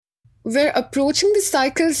We're approaching the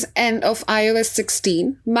cycle's end of iOS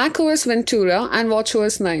 16, macOS Ventura, and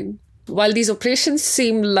watchOS 9. While these operations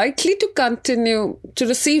seem likely to continue to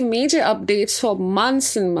receive major updates for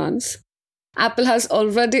months and months, Apple has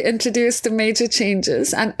already introduced the major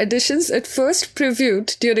changes and additions it first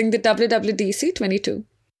previewed during the WWDC 22.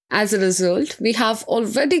 As a result, we have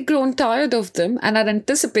already grown tired of them and are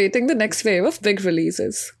anticipating the next wave of big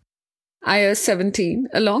releases. iOS 17,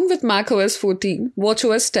 along with macOS 14,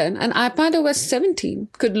 watchOS 10, and iPadOS 17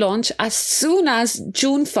 could launch as soon as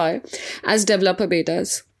June 5 as developer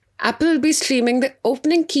betas. Apple will be streaming the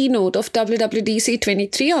opening keynote of WWDC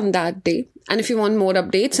 23 on that day, and if you want more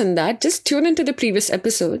updates on that, just tune into the previous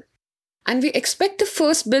episode. And we expect the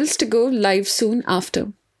first builds to go live soon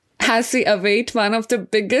after. As we await one of the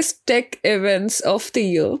biggest tech events of the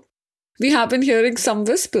year, we have been hearing some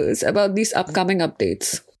whispers about these upcoming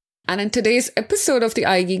updates. And in today's episode of the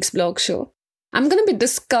iGeeks blog show, I'm going to be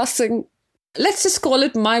discussing, let's just call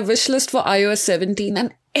it my wish list for iOS 17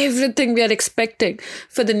 and everything we are expecting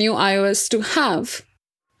for the new iOS to have,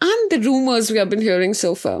 and the rumors we have been hearing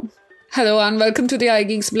so far. Hello and welcome to the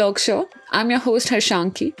iGeeks blog show. I'm your host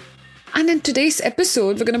Harshanki. And in today's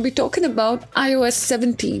episode, we're going to be talking about iOS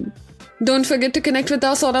 17. Don't forget to connect with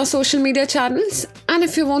us on our social media channels. And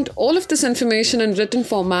if you want all of this information in written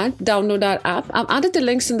format, download our app. I've added the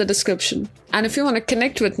links in the description. And if you want to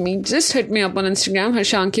connect with me, just hit me up on Instagram,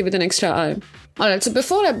 Harshanki with an extra I. Alright, so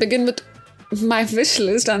before I begin with my wish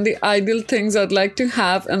list and the ideal things I'd like to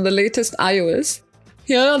have in the latest iOS,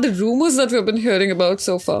 here are the rumors that we've been hearing about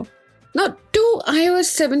so far. Now, two iOS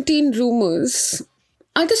 17 rumors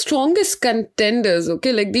are the strongest contenders,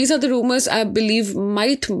 okay? Like, these are the rumors I believe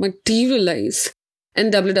might materialize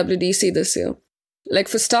in WWDC this year. Like,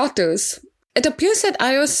 for starters, it appears that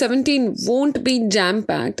iOS 17 won't be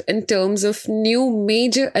jam-packed in terms of new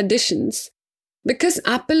major additions because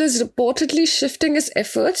Apple is reportedly shifting its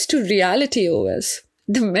efforts to Reality OS,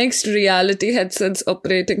 the mixed reality headset's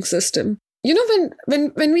operating system. You know,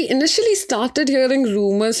 when we initially started hearing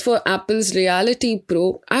rumors for Apple's Reality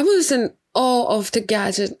Pro, I was in awe of the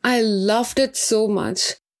gadget. I loved it so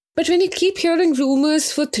much. But when you keep hearing rumors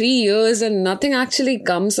for 3 years and nothing actually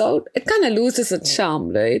comes out, it kind of loses its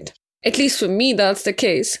charm, right? At least for me, that's the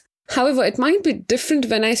case. However, it might be different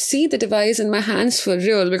when I see the device in my hands for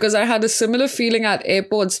real, because I had a similar feeling at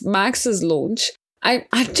AirPods Max's launch.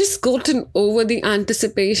 I'd just gotten over the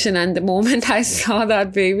anticipation, and the moment I saw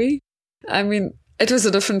that baby, I mean, it was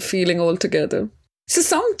a different feeling altogether. So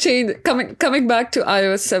some change, coming back to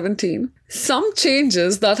iOS 17, some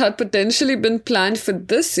changes that had potentially been planned for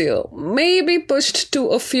this year may be pushed to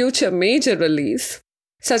a future major release,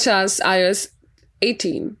 such as iOS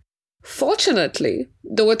 18. Fortunately,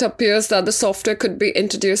 though it appears that the software could be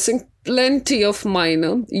introducing plenty of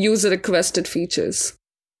minor user-requested features.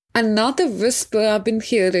 Another whisper I've been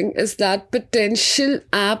hearing is that potential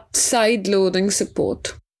app side-loading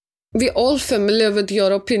support. We're all familiar with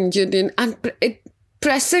European Union and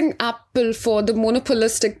pressing Apple for the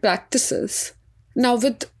monopolistic practices. Now,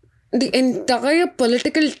 with the entire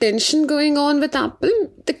political tension going on with Apple,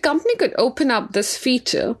 the company could open up this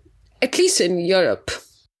feature, at least in Europe.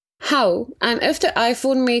 How and if the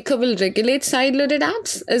iPhone maker will regulate side-loaded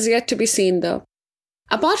apps is yet to be seen though.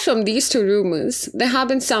 Apart from these two rumors, there have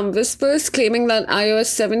been some whispers claiming that iOS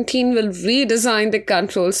 17 will redesign the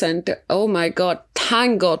control center. Oh my god,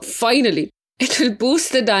 thank god, finally! It will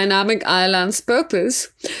boost the dynamic island's purpose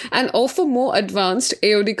and offer more advanced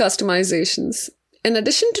AOD customizations, in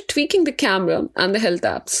addition to tweaking the camera and the health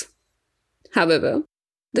apps. However,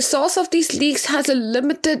 the source of these leaks has a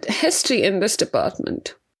limited history in this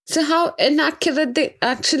department. So how inaccurate they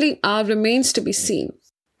actually are remains to be seen.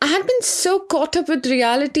 I had been so caught up with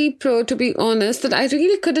Reality Pro, to be honest, that I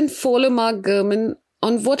really couldn't follow Mark Gurman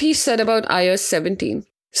on what he said about iOS 17.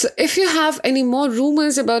 So if you have any more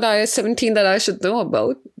rumors about iOS 17 that I should know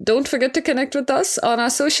about, don't forget to connect with us on our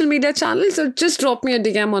social media channels or just drop me a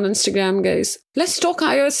DM on Instagram, guys. Let's talk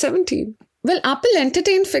iOS 17. Will Apple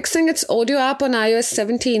entertain fixing its audio app on iOS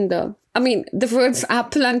 17 though? I mean, the words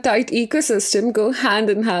Apple and tight ecosystem go hand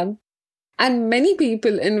in hand. And many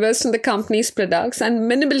people invest in the company's products and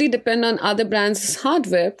minimally depend on other brands'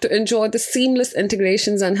 hardware to enjoy the seamless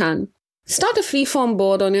integrations on hand. Start a freeform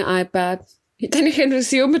board on your iPad. Then you can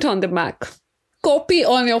resume it on the Mac. Copy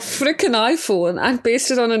on your frickin' iPhone and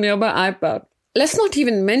paste it on a nearby iPad. Let's not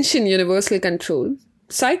even mention universal control,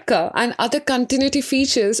 sidecar, and other continuity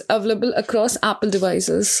features available across Apple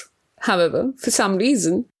devices. However, for some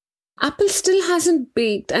reason, Apple still hasn't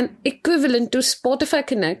baked an equivalent to Spotify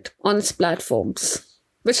Connect on its platforms,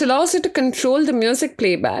 which allows you to control the music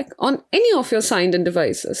playback on any of your signed-in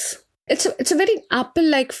devices. It's a very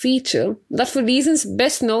Apple-like feature that, for reasons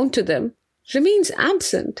best known to them, remains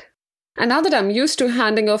absent. And now that I'm used to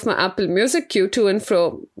handing off my Apple Music queue to and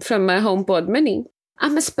fro from my HomePod Mini,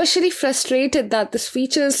 I'm especially frustrated that this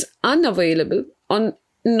feature is unavailable on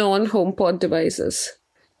non-HomePod devices.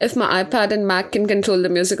 If my iPad and Mac can control the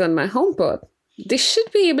music on my HomePod, they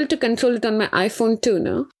should be able to control it on my iPhone too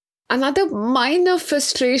now. Another minor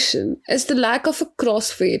frustration is the lack of a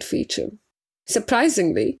crossfade feature.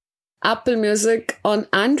 Surprisingly, Apple Music on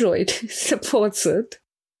Android supports it,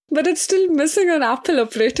 but it's still missing on Apple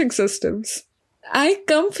operating systems. I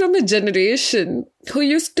come from a generation who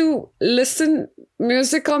used to listen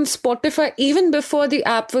music on Spotify even before the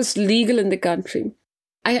app was legal in the country.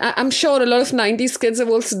 I'm sure a lot of 90s kids have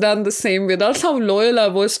also done the same way. That's how loyal I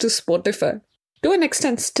was to Spotify. To an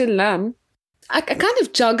extent, still am. I kind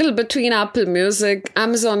of juggle between Apple Music,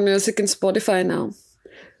 Amazon Music, and Spotify now.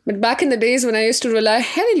 But back in the days when I used to rely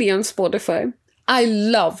heavily on Spotify, I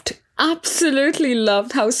absolutely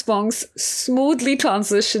loved how songs smoothly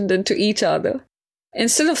transitioned into each other,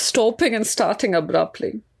 instead of stopping and starting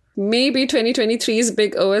abruptly. Maybe 2023's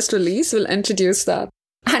big OS release will introduce that.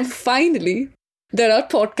 And finally, there are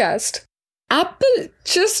podcasts. Apple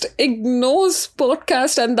just ignores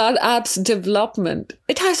podcast and that app's development.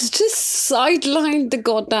 It has just sidelined the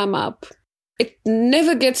goddamn app. It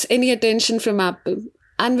never gets any attention from Apple.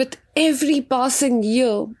 And with every passing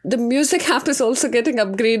year, the music app is also getting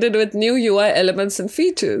upgraded with new UI elements and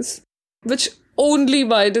features, which only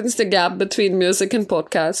widens the gap between music and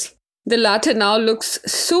podcasts. The latter now looks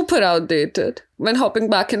super outdated when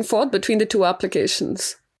hopping back and forth between the two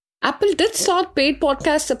applications. Apple did start paid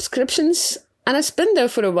podcast subscriptions, and it's been there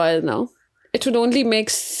for a while now. It would only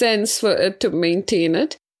make sense for it to maintain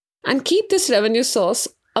it and keep this revenue source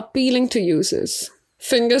appealing to users.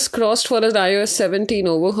 Fingers crossed for an iOS 17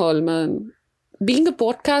 overhaul, man. Being a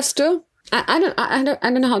podcaster, I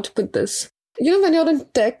don't know how to put this. You know, when you're in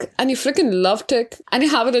tech and you freaking love tech and you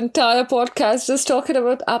have an entire podcast just talking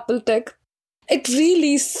about Apple tech, it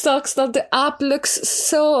really sucks that the app looks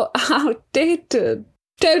so outdated.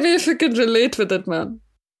 Tell me if you can relate with it, man.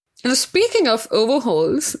 Now, speaking of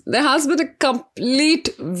overhauls, there has been a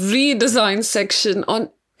complete redesign section on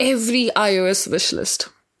every iOS wishlist.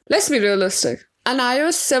 Let's be realistic. An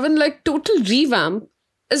iOS 7-like total revamp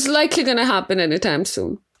is likely going to happen anytime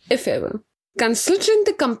soon, if ever. Considering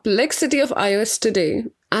the complexity of iOS today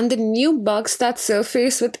and the new bugs that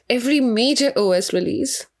surface with every major OS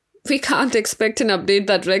release, we can't expect an update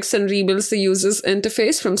that wrecks and rebuilds the user's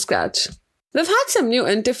interface from scratch. We've had some new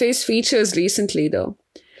interface features recently though.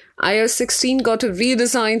 iOS 16 got a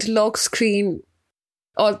redesigned lock screen,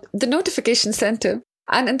 or the notification center,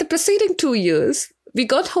 and in the preceding 2 years, we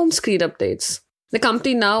got home screen updates. The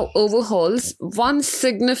company now overhauls one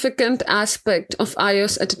significant aspect of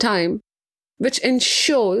iOS at a time, which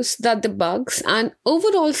ensures that the bugs and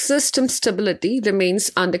overall system stability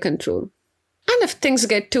remains under control. And if things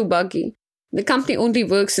get too buggy, the company only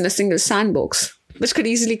works in a single sandbox, which could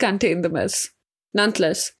easily contain the mess.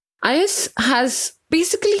 Nonetheless, iOS has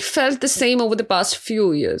basically felt the same over the past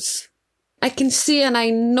few years. I can see and I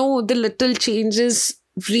know the little changes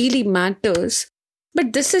really matters,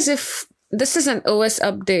 but this is an OS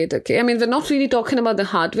update, okay? I mean, we're not really talking about the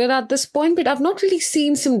hardware at this point, but I've not really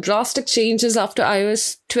seen some drastic changes after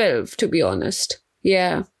iOS 12, to be honest.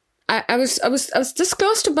 Yeah. I was this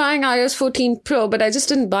close to buying iOS 14 Pro, but I just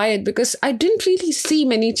didn't buy it because I didn't really see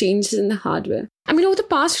many changes in the hardware. I mean, over the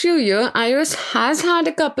past few years, iOS has had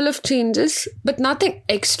a couple of changes, but nothing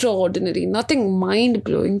extraordinary, nothing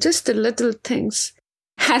mind-blowing, just the little things.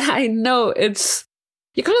 And I know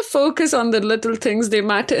you gotta focus on the little things, they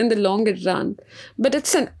matter in the longer run. But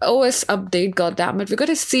it's an OS update, goddammit. We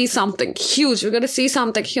gotta see something huge, we gotta see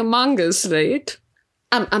something humongous, right?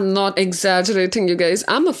 I'm not exaggerating, you guys.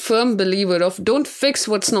 I'm a firm believer of don't fix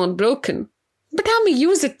what's not broken. But I'm a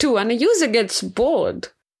user too, and a user gets bored.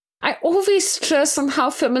 I always stress on how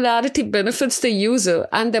familiarity benefits the user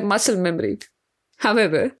and their muscle memory.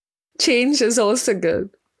 However, change is also good,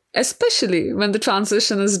 especially when the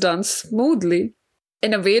transition is done smoothly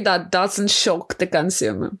in a way that doesn't shock the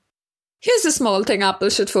consumer. Here's a small thing Apple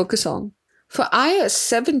should focus on. For iOS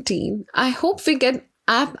 17, I hope we get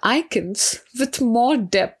app icons with more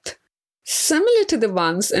depth, similar to the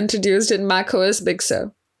ones introduced in macOS Big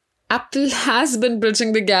Sur. Apple has been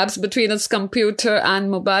bridging the gaps between its computer and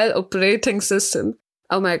mobile operating system.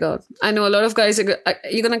 Oh my god. I know a lot of guys you're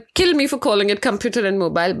gonna kill me for calling it computer and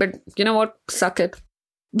mobile, but you know what? Suck it.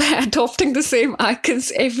 By adopting the same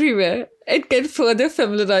icons everywhere, it can further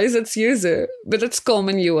familiarize its user with its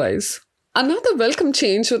common UIs. Another welcome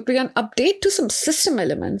change would be an update to some system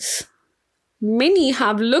elements. Many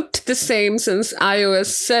have looked the same since iOS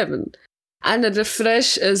 7, and a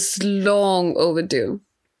refresh is long overdue.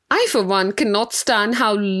 I, for one, cannot stand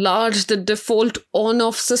how large the default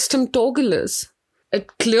on-off system toggle is. It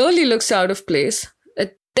clearly looks out of place.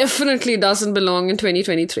 It definitely doesn't belong in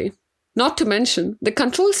 2023. Not to mention, the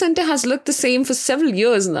control center has looked the same for several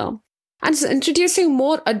years now, and introducing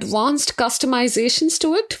more advanced customizations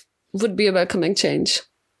to it would be a welcoming change.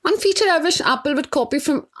 One feature I wish Apple would copy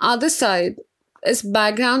from other side is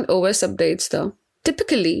background OS updates though.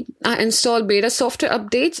 Typically, I install beta software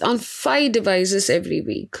updates on 5 devices every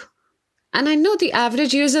week. And I know the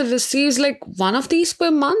average user receives like one of these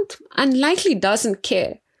per month and likely doesn't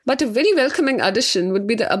care. But a very welcoming addition would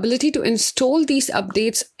be the ability to install these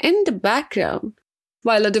updates in the background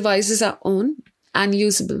while the devices are on and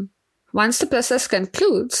usable. Once the process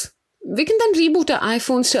concludes, we can then reboot our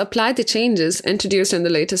iPhones to apply the changes introduced in the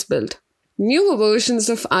latest build. Newer versions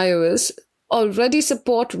of iOS already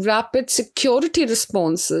support rapid security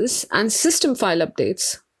responses and system file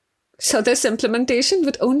updates. So this implementation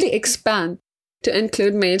would only expand to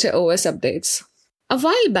include major OS updates. A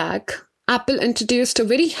while back, Apple introduced a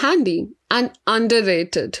very handy and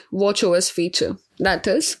underrated watchOS feature, that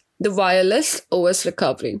is, the wireless OS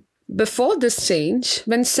recovery. Before this change,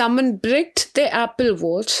 when someone bricked their Apple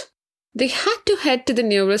Watch, they had to head to the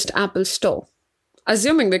nearest Apple store,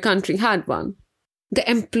 assuming the country had one. The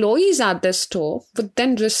employees at the store would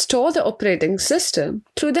then restore the operating system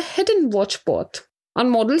through the hidden watch port on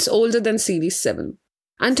models older than Series 7.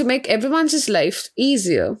 And to make everyone's life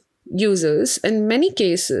easier, users, in many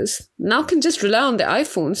cases, now can just rely on their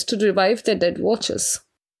iPhones to revive their dead watches.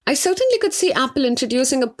 I certainly could see Apple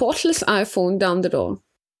introducing a portless iPhone down the road.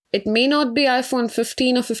 It may not be iPhone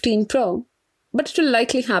 15 or 15 Pro, but it will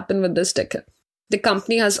likely happen with this decade. The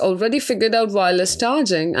company has already figured out wireless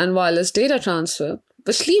charging and wireless data transfer,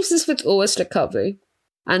 which leaves us with OS recovery.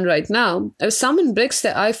 And right now, if someone bricks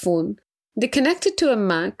their iPhone, they connect it to a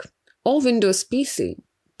Mac or Windows PC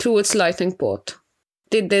through its Lightning port.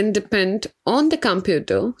 They then depend on the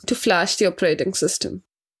computer to flash the operating system.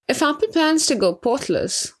 If Apple plans to go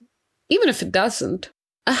portless, even if it doesn't,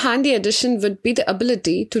 a handy addition would be the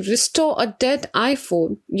ability to restore a dead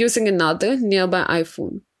iPhone using another nearby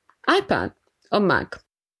iPhone, iPad, or Mac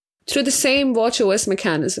through the same watchOS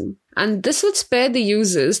mechanism. And this would spare the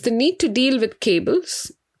users the need to deal with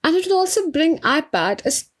cables, and it would also bring iPad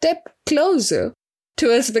a step closer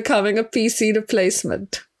to us becoming a PC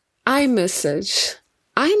replacement. iMessage.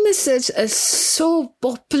 iMessage is so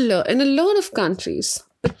popular in a lot of countries,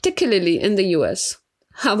 particularly in the US.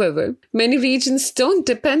 However, many regions don't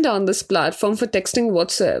depend on this platform for texting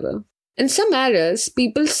whatsoever. In some areas,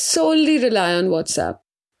 people solely rely on WhatsApp,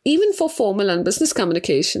 even for formal and business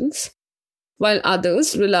communications, while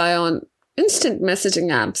others rely on instant messaging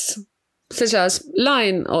apps, such as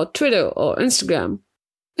Line or Twitter or Instagram.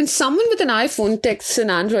 When someone with an iPhone texts an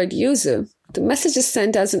Android user, the message is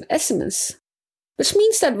sent as an SMS, which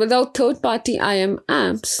means that without third-party IM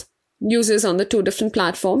apps, users on the two different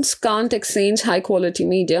platforms can't exchange high-quality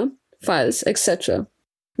media, files, etc.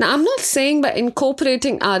 Now, I'm not saying by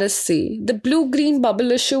incorporating RSC, the blue-green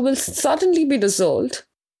bubble issue will suddenly be resolved,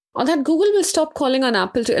 or that Google will stop calling on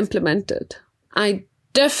Apple to implement it. I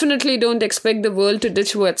definitely don't expect the world to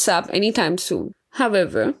ditch WhatsApp anytime soon.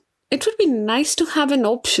 However, it would be nice to have an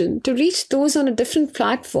option to reach those on a different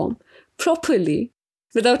platform properly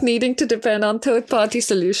without needing to depend on third-party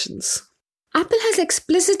solutions. Apple has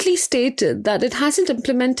explicitly stated that it hasn't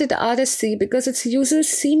implemented RSC because its users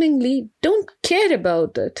seemingly don't care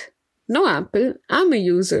about it. No, Apple, I'm a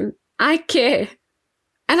user. I care.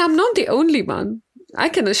 And I'm not the only one. I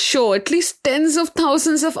can assure at least tens of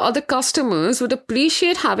thousands of other customers would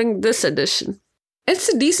appreciate having this addition. It's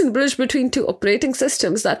a decent bridge between two operating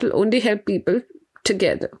systems that will only help people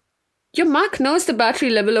together. Your Mac knows the battery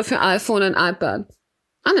level of your iPhone and iPad.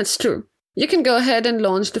 And it's true. You can go ahead and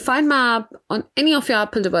launch the Find My app on any of your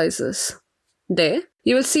Apple devices. There,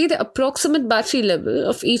 you will see the approximate battery level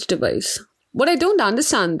of each device. What I don't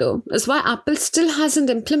understand though is why Apple still hasn't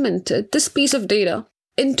implemented this piece of data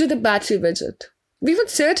into the battery widget. We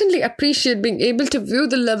would certainly appreciate being able to view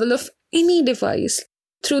the level of any device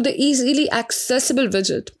through the easily accessible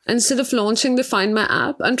widget instead of launching the Find My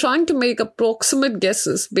app and trying to make approximate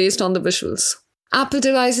guesses based on the visuals. Apple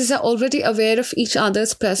devices are already aware of each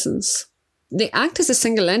other's presence. They act as a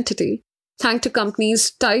single entity, thanks to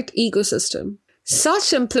companies' tight ecosystem.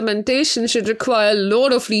 Such implementation should require a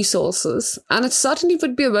lot of resources, and it certainly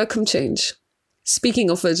would be a welcome change. Speaking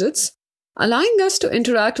of widgets, allowing us to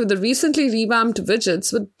interact with the recently revamped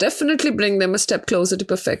widgets would definitely bring them a step closer to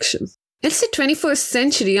perfection. It's the 21st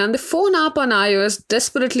century and the phone app on iOS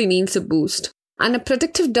desperately needs a boost. And a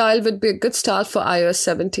predictive dial would be a good start for iOS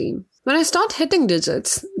 17. When I start hitting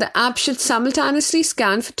digits, the app should simultaneously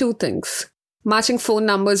scan for two things: matching phone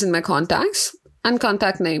numbers in my contacts and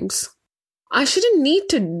contact names. I shouldn't need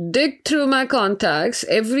to dig through my contacts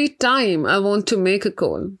every time I want to make a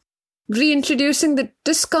call. Reintroducing the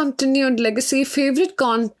discontinued legacy favorite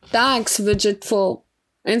contacts widget, for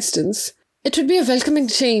instance, it would be a welcoming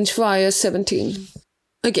change for iOS 17.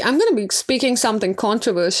 Okay, I'm going to be speaking something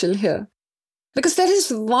controversial here, because there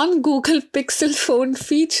is one Google Pixel phone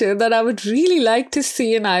feature that I would really like to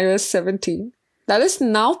see in iOS 17 that is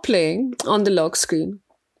now playing on the lock screen.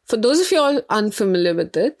 For those of you all unfamiliar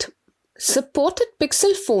with it, supported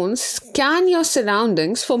Pixel phones scan your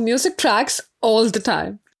surroundings for music tracks all the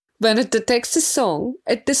time. When it detects a song,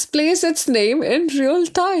 it displays its name in real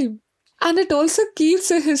time. And it also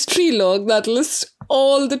keeps a history log that lists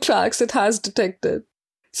all the tracks it has detected.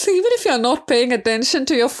 So even if you're not paying attention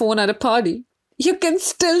to your phone at a party, you can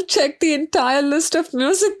still check the entire list of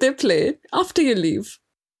music they played after you leave.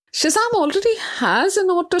 Shazam already has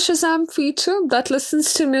an auto Shazam feature that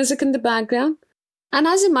listens to music in the background. And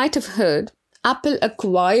as you might have heard, Apple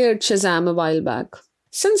acquired Shazam a while back.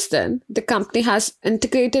 Since then, the company has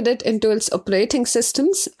integrated it into its operating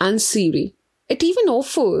systems and Siri. It even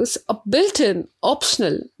offers a built-in,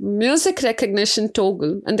 optional music recognition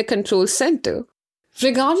toggle in the control center,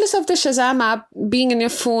 regardless of the Shazam app being in your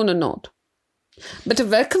phone or not. But a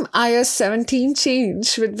welcome iOS 17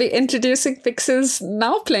 change would be introducing Pixel's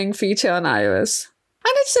Now Playing feature on iOS.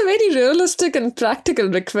 And it's a very realistic and practical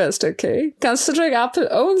request, okay? Considering Apple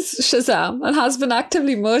owns Shazam and has been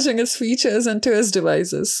actively merging its features into its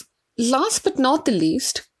devices. Last but not the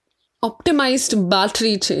least, optimized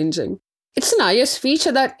battery changing. It's an iOS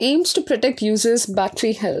feature that aims to protect users'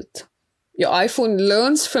 battery health. Your iPhone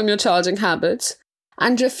learns from your charging habits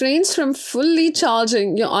and refrains from fully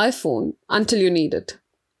charging your iPhone until you need it.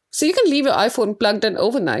 So you can leave your iPhone plugged in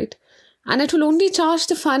overnight, and it will only charge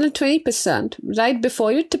the final 20% right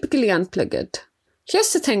before you typically unplug it.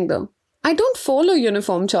 Here's the thing though, I don't follow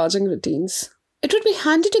uniform charging routines. It would be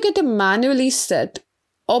handy to get a manually set,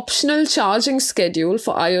 optional charging schedule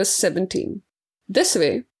for iOS 17. This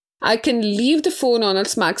way, I can leave the phone on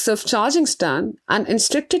its MagSafe charging stand and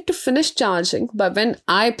instruct it to finish charging by when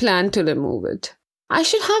I plan to remove it. I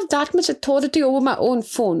should have that much authority over my own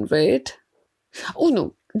phone, right? Oh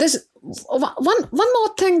no, there's one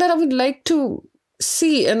more thing that I would like to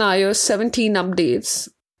see in iOS 17 updates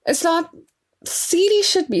is that Siri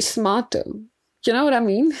should be smarter. You know what I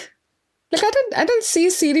mean? Like I don't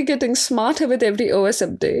see Siri getting smarter with every OS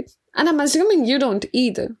update, and I'm assuming you don't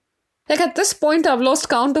either. Like at this point, I've lost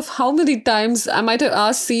count of how many times I might have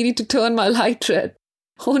asked Siri to turn my light red,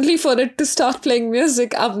 only for it to start playing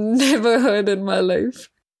music I've never heard in my life.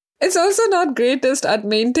 It's also not greatest at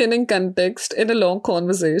maintaining context in a long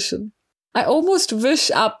conversation. I almost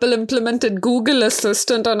wish Apple implemented Google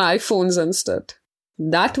Assistant on iPhones instead.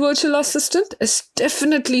 That virtual assistant is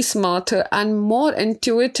definitely smarter and more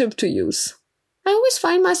intuitive to use. I always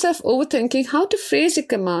find myself overthinking how to phrase a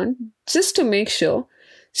command just to make sure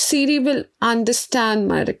Siri will understand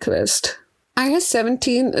my request. iOS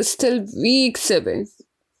 17 is still weeks away.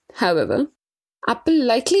 However, Apple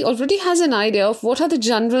likely already has an idea of what are the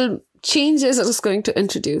general changes it is going to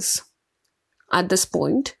introduce. At this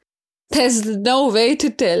point, there's no way to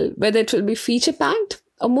tell whether it will be feature-packed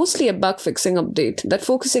or mostly a bug-fixing update that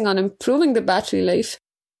focusing on improving the battery life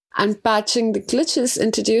and patching the glitches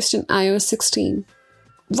introduced in iOS 16.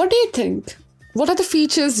 What do you think? What are the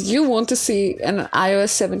features you want to see in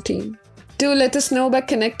iOS 17? Do let us know by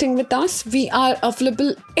connecting with us. We are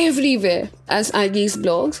available everywhere as iGeeks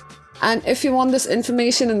blogs. And if you want this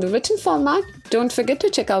information in the written format, don't forget to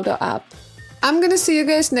check out our app. I'm going to see you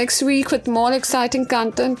guys next week with more exciting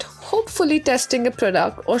content, hopefully testing a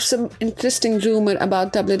product or some interesting rumor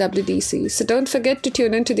about WWDC. So don't forget to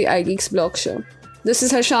tune into the iGeeks blog show. This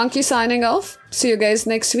is Harshanki signing off. See you guys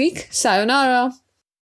next week. Sayonara.